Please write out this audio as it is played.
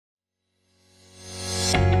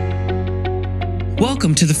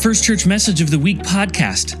Welcome to the First Church Message of the Week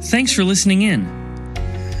podcast. Thanks for listening in.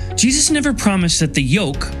 Jesus never promised that the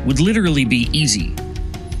yoke would literally be easy.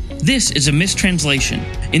 This is a mistranslation.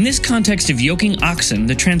 In this context of yoking oxen,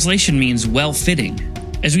 the translation means well-fitting.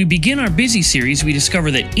 As we begin our busy series, we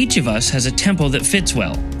discover that each of us has a tempo that fits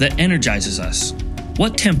well, that energizes us.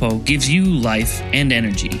 What tempo gives you life and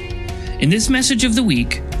energy? In this message of the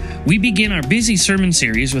week, we begin our busy sermon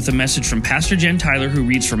series with a message from Pastor Jen Tyler, who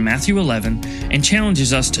reads from Matthew 11 and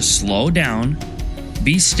challenges us to slow down,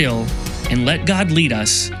 be still, and let God lead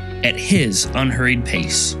us at His unhurried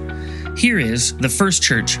pace. Here is the First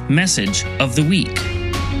Church Message of the Week.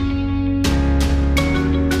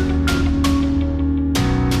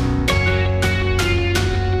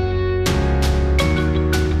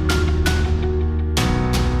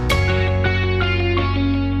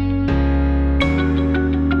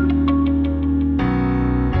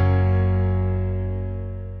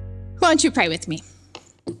 Won't you pray with me?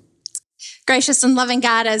 Gracious and loving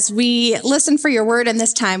God, as we listen for your word in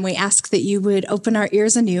this time, we ask that you would open our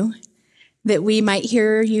ears anew, that we might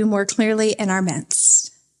hear you more clearly in our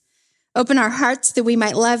midst. Open our hearts that we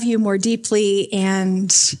might love you more deeply,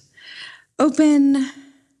 and open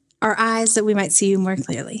our eyes that we might see you more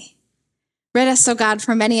clearly. Rid us, O God,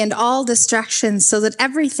 from any and all distractions, so that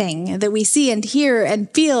everything that we see and hear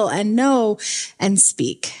and feel and know and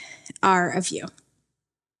speak are of you.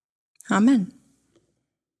 Amen.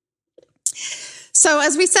 So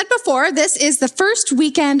as we said before, this is the first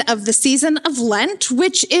weekend of the season of Lent,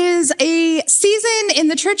 which is a season in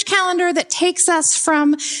the church calendar that takes us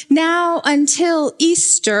from now until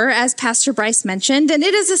Easter, as Pastor Bryce mentioned. And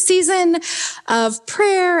it is a season of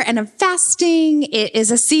prayer and of fasting. It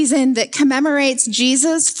is a season that commemorates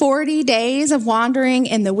Jesus' 40 days of wandering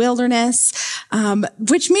in the wilderness,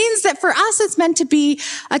 which means that for us, it's meant to be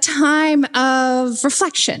a time of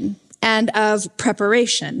reflection and of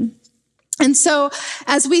preparation. And so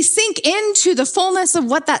as we sink into the fullness of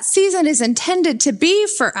what that season is intended to be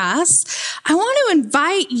for us, I want to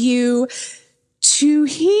invite you to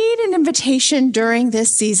heed an invitation during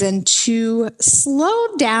this season to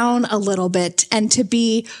slow down a little bit and to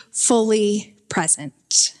be fully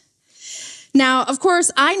present. Now, of course,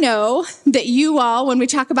 I know that you all, when we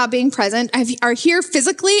talk about being present, are here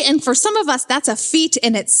physically, and for some of us, that's a feat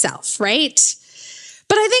in itself, right?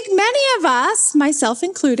 But I think many of us, myself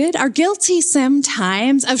included, are guilty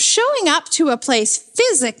sometimes of showing up to a place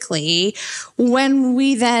physically when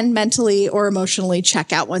we then mentally or emotionally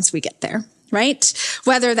check out once we get there, right?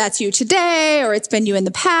 Whether that's you today, or it's been you in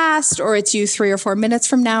the past, or it's you 3 or 4 minutes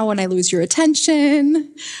from now when I lose your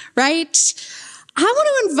attention, right? I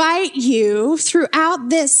want to invite you throughout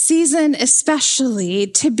this season especially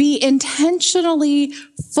to be intentionally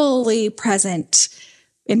fully present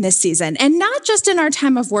in this season, and not just in our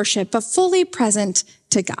time of worship, but fully present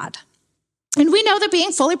to God. And we know that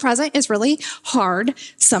being fully present is really hard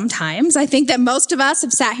sometimes. I think that most of us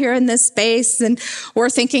have sat here in this space and we're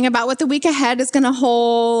thinking about what the week ahead is going to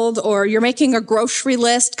hold, or you're making a grocery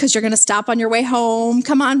list because you're going to stop on your way home.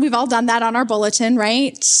 Come on, we've all done that on our bulletin,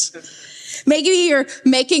 right? Maybe you're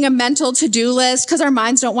making a mental to-do list because our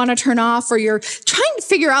minds don't want to turn off, or you're trying to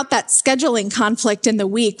figure out that scheduling conflict in the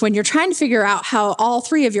week when you're trying to figure out how all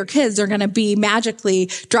 3 of your kids are going to be magically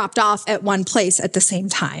dropped off at one place at the same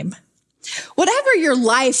time. Whatever your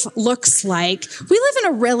life looks like, we live in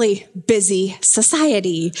a really busy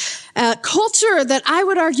society, a culture that I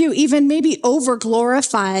would argue even maybe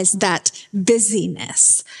over-glorifies that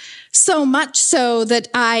busyness. So much so that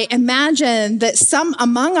I imagine that some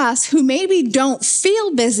among us who maybe don't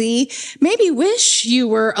feel busy, maybe wish you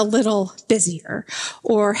were a little busier,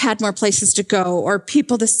 or had more places to go, or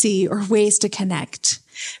people to see, or ways to connect,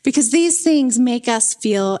 because these things make us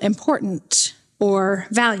feel important or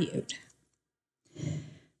valued.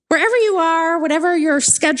 Wherever you are, whatever your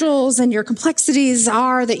schedules and your complexities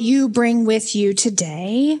are that you bring with you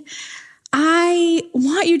today, I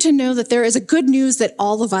want you to know that there is a good news that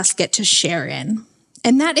all of us get to share in.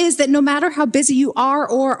 And that is that no matter how busy you are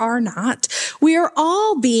or are not, we are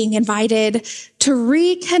all being invited to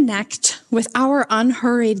reconnect with our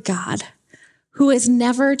unhurried God, who is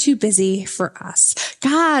never too busy for us.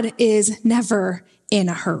 God is never in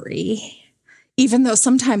a hurry, even though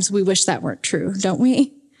sometimes we wish that weren't true, don't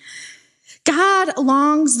we? God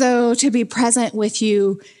longs, though, to be present with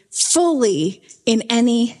you fully in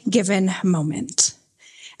any given moment.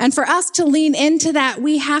 And for us to lean into that,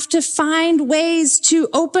 we have to find ways to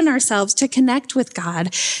open ourselves to connect with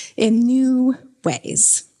God in new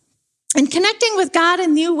ways. And connecting with God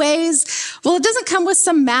in new ways, well, it doesn't come with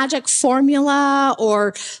some magic formula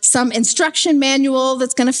or some instruction manual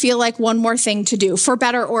that's going to feel like one more thing to do, for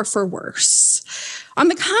better or for worse. On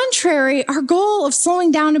the contrary, our goal of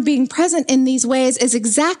slowing down and being present in these ways is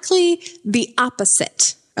exactly the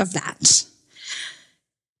opposite of that.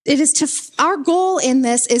 Our goal in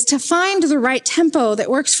this is to find the right tempo that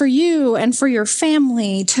works for you and for your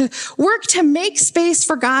family, to work to make space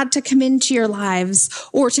for God to come into your lives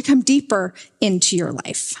or to come deeper into your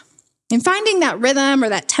life. And finding that rhythm or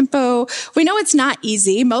that tempo, we know it's not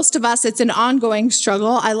easy. Most of us, it's an ongoing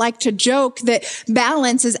struggle. I like to joke that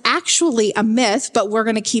balance is actually a myth, but we're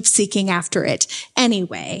going to keep seeking after it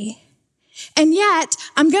anyway. And yet,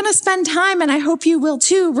 I'm going to spend time, and I hope you will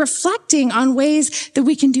too, reflecting on ways that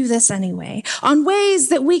we can do this anyway, on ways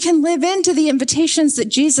that we can live into the invitations that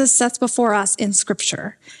Jesus sets before us in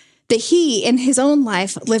Scripture, that he, in his own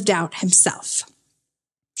life, lived out himself.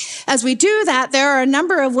 As we do that, there are a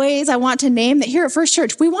number of ways I want to name that here at First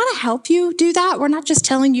Church, we want to help you do that. We're not just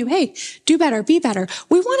telling you, hey, do better, be better.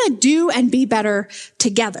 We want to do and be better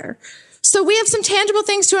together. So we have some tangible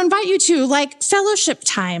things to invite you to, like fellowship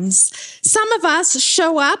times. Some of us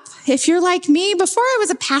show up. If you're like me, before I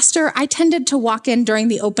was a pastor, I tended to walk in during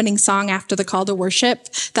the opening song after the call to worship.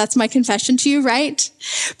 That's my confession to you, right?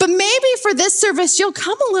 But maybe for this service, you'll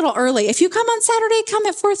come a little early. If you come on Saturday, come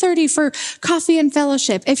at 4:30 for coffee and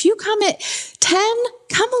fellowship. If you come at 10,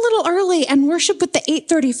 come a little early and worship with the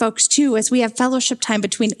 8:30 folks too, as we have fellowship time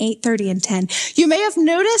between 8:30 and 10. You may have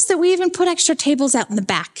noticed that we even put extra tables out in the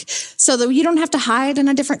back so that you don't have to hide in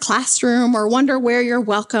a different classroom or wonder where you're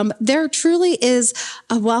welcome. There truly is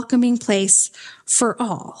a welcoming place for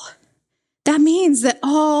all. That means that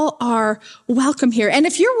all are welcome here. And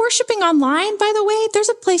if you're worshiping online, by the way, there's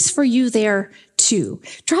a place for you there too.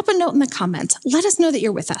 Drop a note in the comments. Let us know that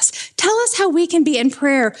you're with us. Tell us how we can be in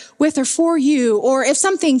prayer with or for you, or if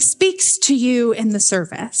something speaks to you in the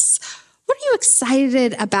service. What are you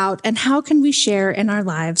excited about, and how can we share in our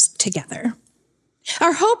lives together?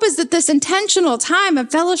 Our hope is that this intentional time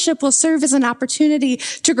of fellowship will serve as an opportunity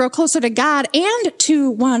to grow closer to God and to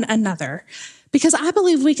one another, because I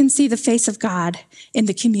believe we can see the face of God in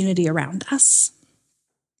the community around us.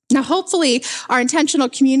 Now, hopefully, our intentional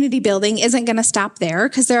community building isn't going to stop there,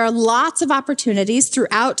 because there are lots of opportunities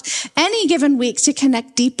throughout any given week to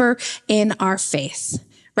connect deeper in our faith,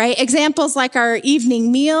 right? Examples like our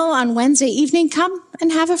evening meal on Wednesday evening. Come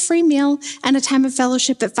and have a free meal and a time of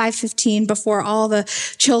fellowship at 5:15 before all the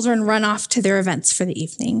children run off to their events for the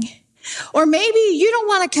evening. Or maybe you don't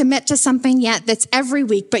want to commit to something yet that's every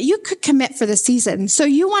week, but you could commit for the season. So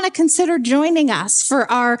you want to consider joining us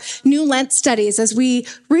for our new Lent studies as we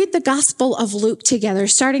read the Gospel of Luke together.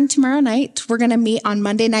 Starting tomorrow night, we're going to meet on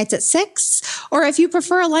Monday nights at 6. Or if you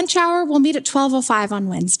prefer a lunch hour, we'll meet at 12:05 on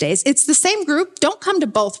Wednesdays. It's the same group. Don't come to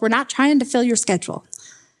both. We're not trying to fill your schedule.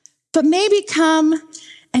 But maybe come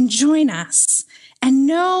and join us. And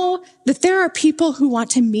know that there are people who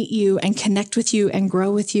want to meet you and connect with you and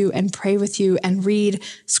grow with you and pray with you and read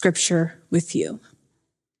Scripture with you.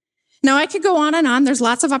 Now, I could go on and on. There's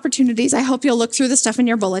lots of opportunities. I hope you'll look through the stuff in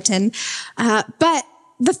your bulletin. But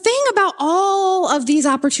the thing about all of these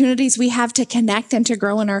opportunities we have to connect and to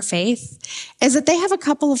grow in our faith is that they have a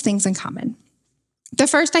couple of things in common. The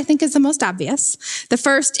first, I think, is the most obvious. The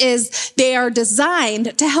first is they are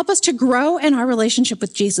designed to help us to grow in our relationship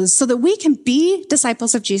with Jesus so that we can be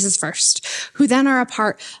disciples of Jesus first, who then are a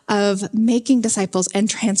part of making disciples and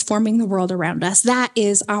transforming the world around us. That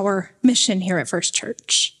is our mission here at First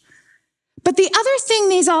Church. But the other thing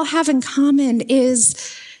these all have in common is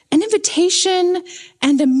an invitation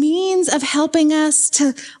and a means of helping us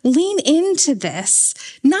to lean into this,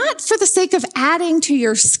 not for the sake of adding to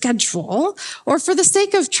your schedule or for the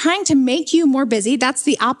sake of trying to make you more busy. That's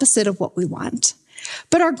the opposite of what we want.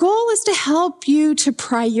 But our goal is to help you to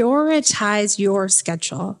prioritize your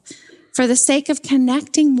schedule for the sake of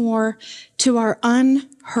connecting more to our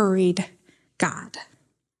unhurried God.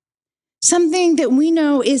 Something that we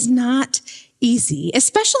know is not easy,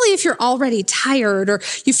 especially if you're already tired or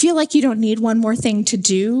you feel like you don't need one more thing to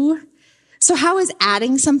do. So how is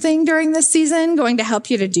adding something during this season going to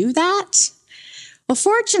help you to do that? Well,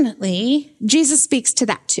 fortunately, Jesus speaks to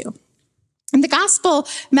that too. And the gospel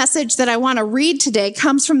message that I want to read today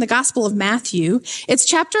comes from the Gospel of Matthew. It's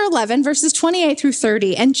chapter 11, verses 28 through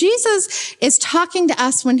 30. And Jesus is talking to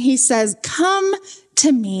us when he says, "Come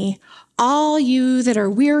to me, all you that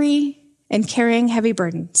are weary and carrying heavy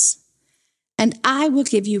burdens, and I will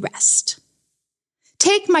give you rest.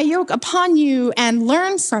 Take my yoke upon you and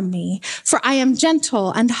learn from me, for I am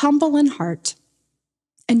gentle and humble in heart,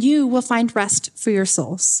 and you will find rest for your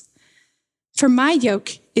souls. For my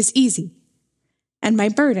yoke is easy, and my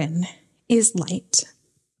burden is light.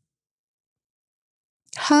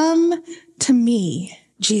 Come to me,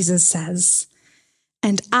 Jesus says,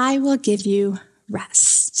 and I will give you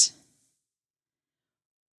rest.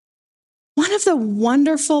 One of the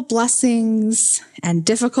wonderful blessings and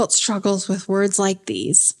difficult struggles with words like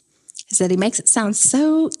these is that he makes it sound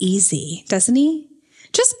so easy, doesn't he?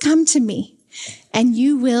 Just come to me and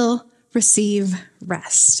you will receive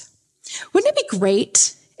rest. Wouldn't it be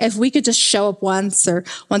great if we could just show up once or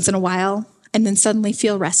once in a while and then suddenly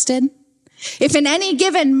feel rested? If in any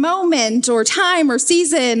given moment or time or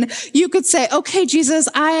season, you could say, okay, Jesus,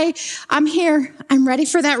 I'm here. I'm ready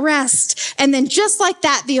for that rest. And then just like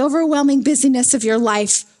that, the overwhelming busyness of your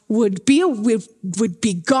life would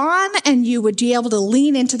be gone and you would be able to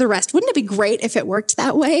lean into the rest. Wouldn't it be great if it worked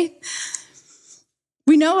that way?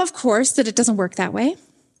 We know, of course, that it doesn't work that way.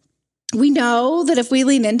 We know that if we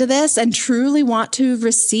lean into this and truly want to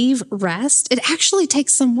receive rest, it actually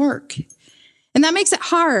takes some work. And that makes it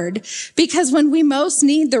hard because when we most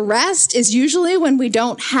need the rest is usually when we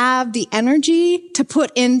don't have the energy to put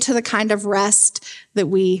into the kind of rest that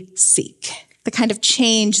we seek, the kind of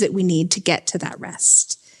change that we need to get to that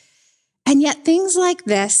rest. And yet things like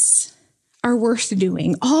this are worth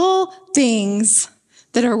doing. All things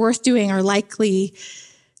that are worth doing are likely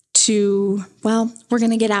to, well, we're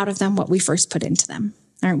going to get out of them what we first put into them,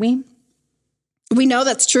 aren't we? We know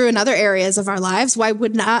that's true in other areas of our lives. Why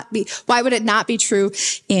would it not be true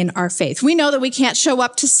in our faith? We know that we can't show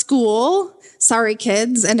up to school, sorry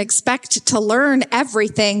kids, and expect to learn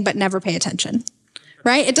everything but never pay attention,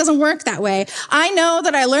 right? It doesn't work that way. I know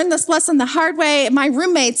that I learned this lesson the hard way. My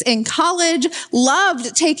roommates in college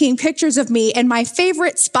loved taking pictures of me in my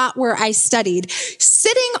favorite spot where I studied,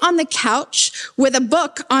 sitting on the couch with a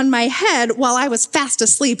book on my head while I was fast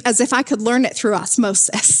asleep as if I could learn it through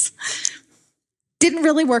osmosis. Didn't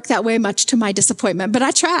really work that way, much to my disappointment, but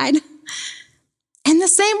I tried. In the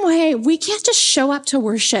same way, we can't just show up to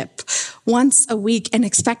worship once a week and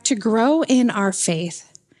expect to grow in our faith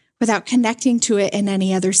without connecting to it in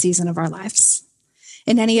any other season of our lives,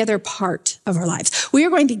 in any other part of our lives. We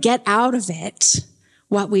are going to get out of it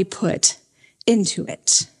what we put into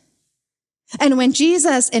it. And when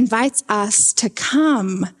Jesus invites us to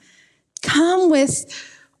come with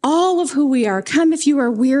all of who we are. Come if you are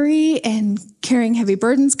weary and carrying heavy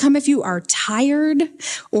burdens. Come if you are tired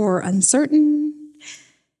or uncertain.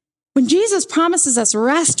 When Jesus promises us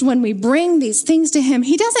rest when we bring these things to him,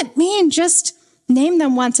 he doesn't mean just name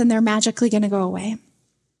them once and they're magically going to go away.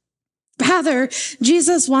 Rather,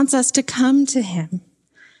 Jesus wants us to come to him,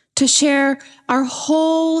 to share our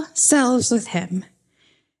whole selves with him,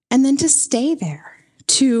 and then to stay there,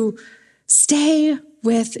 to stay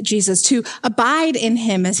with Jesus, to abide in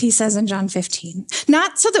him, as he says in John 15.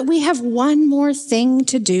 Not so that we have one more thing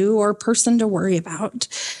to do or person to worry about,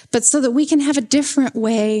 but so that we can have a different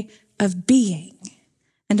way of being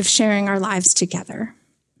and of sharing our lives together.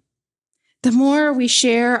 The more we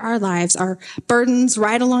share our lives, our burdens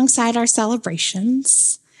right alongside our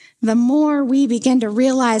celebrations, the more we begin to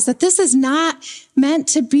realize that this is not meant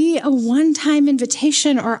to be a one-time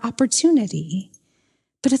invitation or opportunity,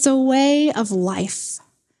 but it's a way of life,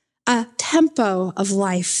 a tempo of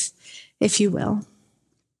life, if you will.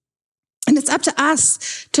 And it's up to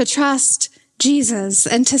us to trust Jesus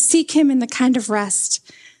and to seek him in the kind of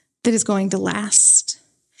rest that is going to last.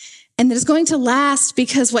 And that is going to last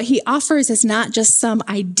because what he offers is not just some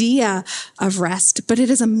idea of rest, but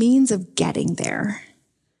it is a means of getting there.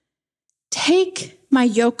 Take my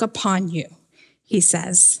yoke upon you, he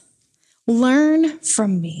says. Learn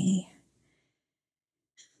from me.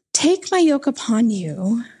 Take my yoke upon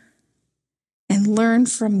you and learn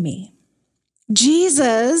from me.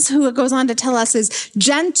 Jesus, who it goes on to tell us is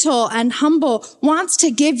gentle and humble, wants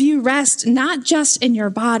to give you rest, not just in your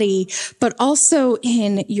body, but also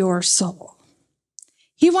in your soul.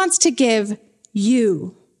 He wants to give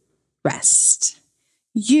you rest.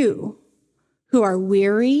 You who are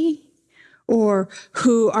weary or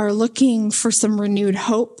who are looking for some renewed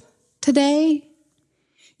hope today.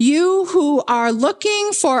 You who are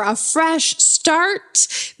looking for a fresh start,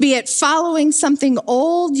 be it following something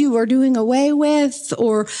old you are doing away with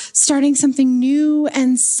or starting something new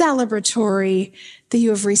and celebratory that you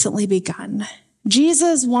have recently begun.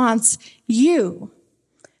 Jesus wants you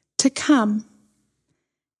to come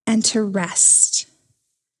and to rest,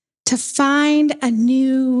 to find a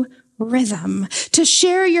new rhythm, to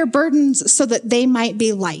share your burdens so that they might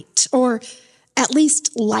be light or at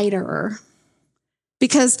least lighter.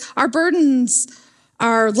 Because our burdens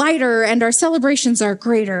are lighter and our celebrations are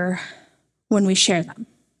greater when we share them,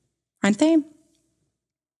 aren't they?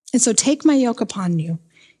 And so take my yoke upon you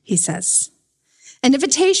he says. An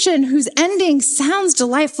invitation whose ending sounds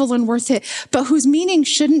delightful and worth it, but whose meaning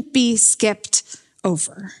shouldn't be skipped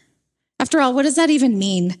over. After all, what does that even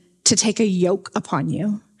mean, to take a yoke upon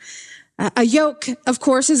you? A yoke, of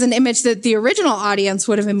course, is an image that the original audience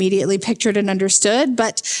would have immediately pictured and understood,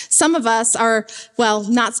 but some of us are, well,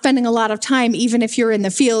 not spending a lot of time, even if you're in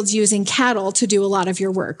the fields, using cattle to do a lot of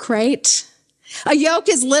your work, right? A yoke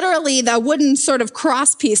is literally the wooden sort of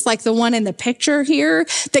cross piece like the one in the picture here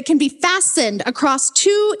that can be fastened across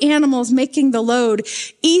two animals, making the load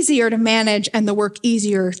easier to manage and the work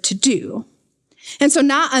easier to do. And so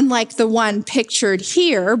not unlike the one pictured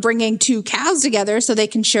here, bringing two cows together so they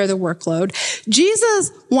can share the workload,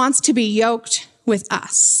 Jesus wants to be yoked with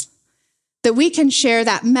us, that we can share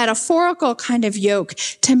that metaphorical kind of yoke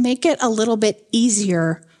to make it a little bit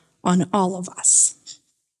easier on all of us.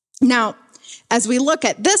 Now, as we look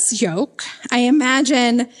at this yoke, I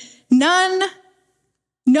imagine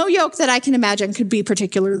no yoke that I can imagine could be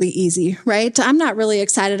particularly easy, right? I'm not really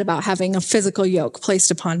excited about having a physical yoke placed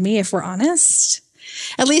upon me, if we're honest.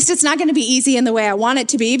 At least it's not going to be easy in the way I want it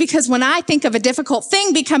to be, because when I think of a difficult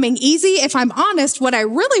thing becoming easy, if I'm honest, what I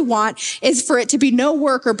really want is for it to be no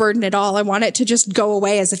work or burden at all. I want it to just go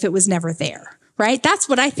away as if it was never there. Right? That's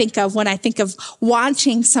what I think of when I think of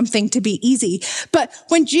wanting something to be easy. But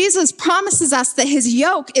when Jesus promises us that his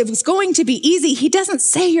yoke is going to be easy, he doesn't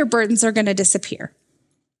say your burdens are going to disappear.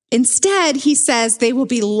 Instead, he says they will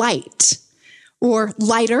be light, or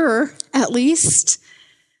lighter at least.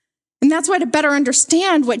 And that's why, to better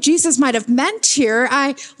understand what Jesus might have meant here,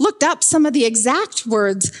 I looked up some of the exact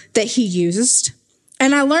words that he used.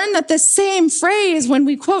 And I learned that this same phrase, when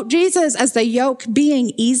we quote Jesus as the yoke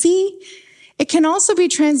being easy, it can also be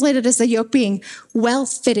translated as the yoke being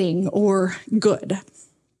well-fitting or good.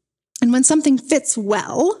 And when something fits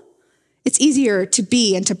well, it's easier to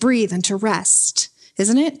be and to breathe and to rest,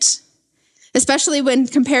 isn't it? Especially when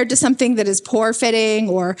compared to something that is poor-fitting,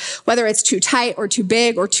 or whether it's too tight or too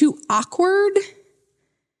big or too awkward.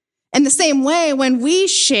 In the same way, when we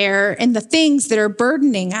share in the things that are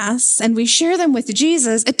burdening us and we share them with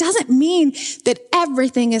Jesus, it doesn't mean that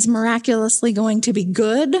everything is miraculously going to be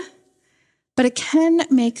good, but it can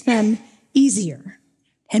make them easier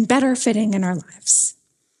and better fitting in our lives.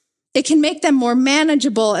 It can make them more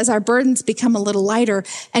manageable as our burdens become a little lighter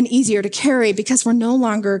and easier to carry, because we're no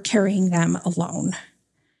longer carrying them alone.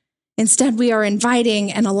 Instead, we are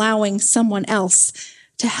inviting and allowing someone else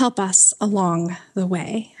to help us along the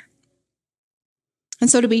way. And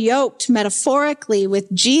so to be yoked metaphorically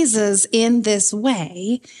with Jesus in this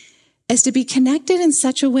way is to be connected in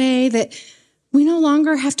such a way that we no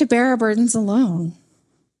longer have to bear our burdens alone.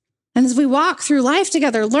 And as we walk through life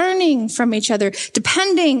together, learning from each other,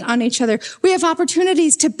 depending on each other, we have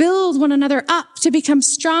opportunities to build one another up, to become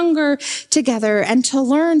stronger together, and to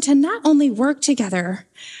learn to not only work together,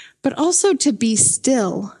 but also to be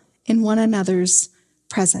still in one another's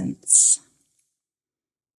presence.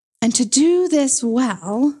 And to do this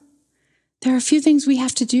well, there are a few things we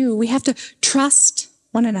have to do. We have to trust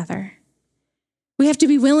one another. We have to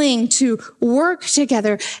be willing to work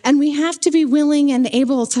together, and we have to be willing and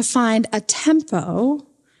able to find a tempo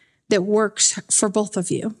that works for both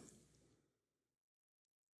of you.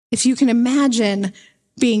 If you can imagine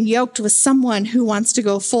being yoked with someone who wants to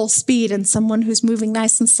go full speed and someone who's moving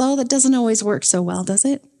nice and slow, that doesn't always work so well, does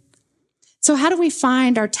it? So how do we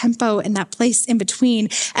find our tempo in that place in between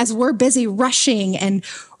as we're busy rushing and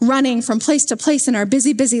running from place to place in our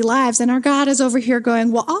busy, busy lives, and our God is over here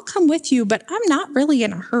going, well, I'll come with you, but I'm not really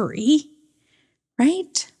in a hurry,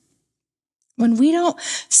 right? When we don't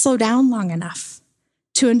slow down long enough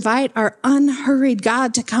to invite our unhurried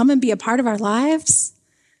God to come and be a part of our lives,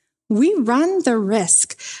 we run the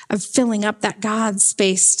risk of filling up that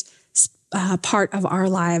God-spaced part of our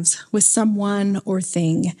lives with someone or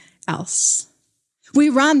thing else. We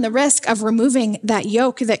run the risk of removing that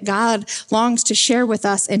yoke that God longs to share with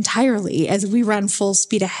us entirely as we run full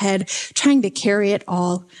speed ahead, trying to carry it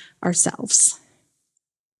all ourselves.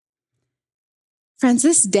 Friends,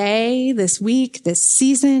 this day, this week, this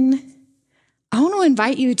season, I want to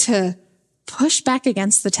invite you to push back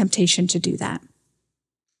against the temptation to do that.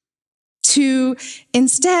 To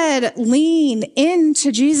instead lean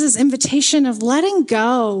into Jesus' invitation of letting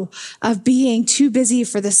go of being too busy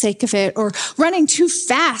for the sake of it, or running too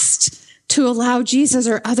fast to allow Jesus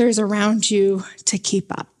or others around you to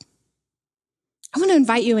keep up. I want to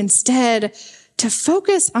invite you instead to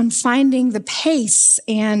focus on finding the pace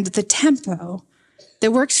and the tempo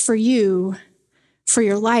that works for you, for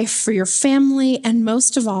your life, for your family, and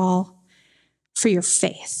most of all, for your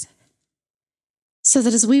faith. So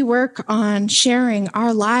that as we work on sharing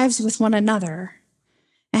our lives with one another,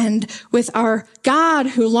 and with our God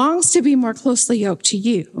who longs to be more closely yoked to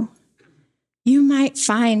you, you might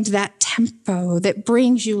find that tempo that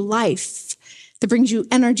brings you life, that brings you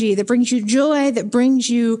energy, that brings you joy, that brings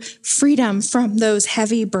you freedom from those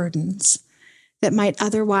heavy burdens that might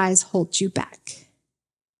otherwise hold you back.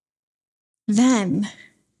 Then,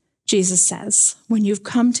 Jesus says, when you've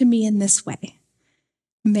come to me in this way,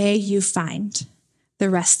 may you find the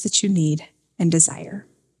rest that you need and desire.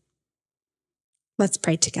 Let's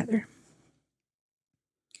pray together.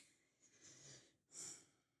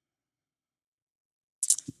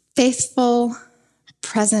 Faithful,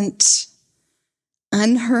 present,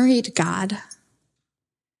 unhurried God,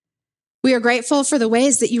 we are grateful for the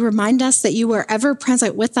ways that you remind us that you are ever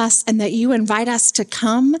present with us and that you invite us to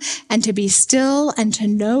come and to be still and to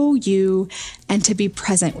know you and to be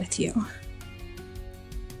present with you.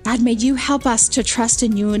 God, may you help us to trust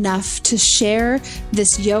in you enough to share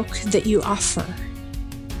this yoke that you offer,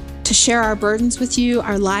 to share our burdens with you,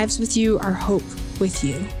 our lives with you, our hope with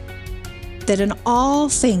you, that in all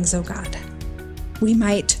things, oh God, we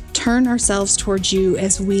might turn ourselves towards you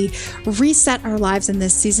as we reset our lives in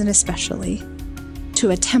this season especially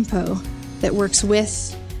to a tempo that works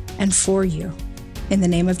with and for you. In the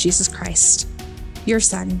name of Jesus Christ, your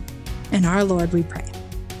Son and our Lord, we pray.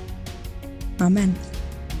 Amen.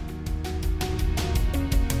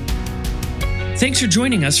 Thanks for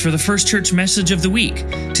joining us for the First Church Message of the Week.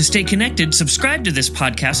 To stay connected, subscribe to this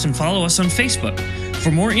podcast and follow us on Facebook. For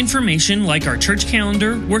more information like our church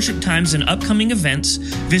calendar, worship times, and upcoming events,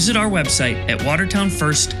 visit our website at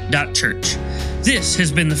watertownfirst.church. This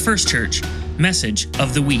has been the First Church Message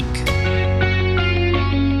of the Week.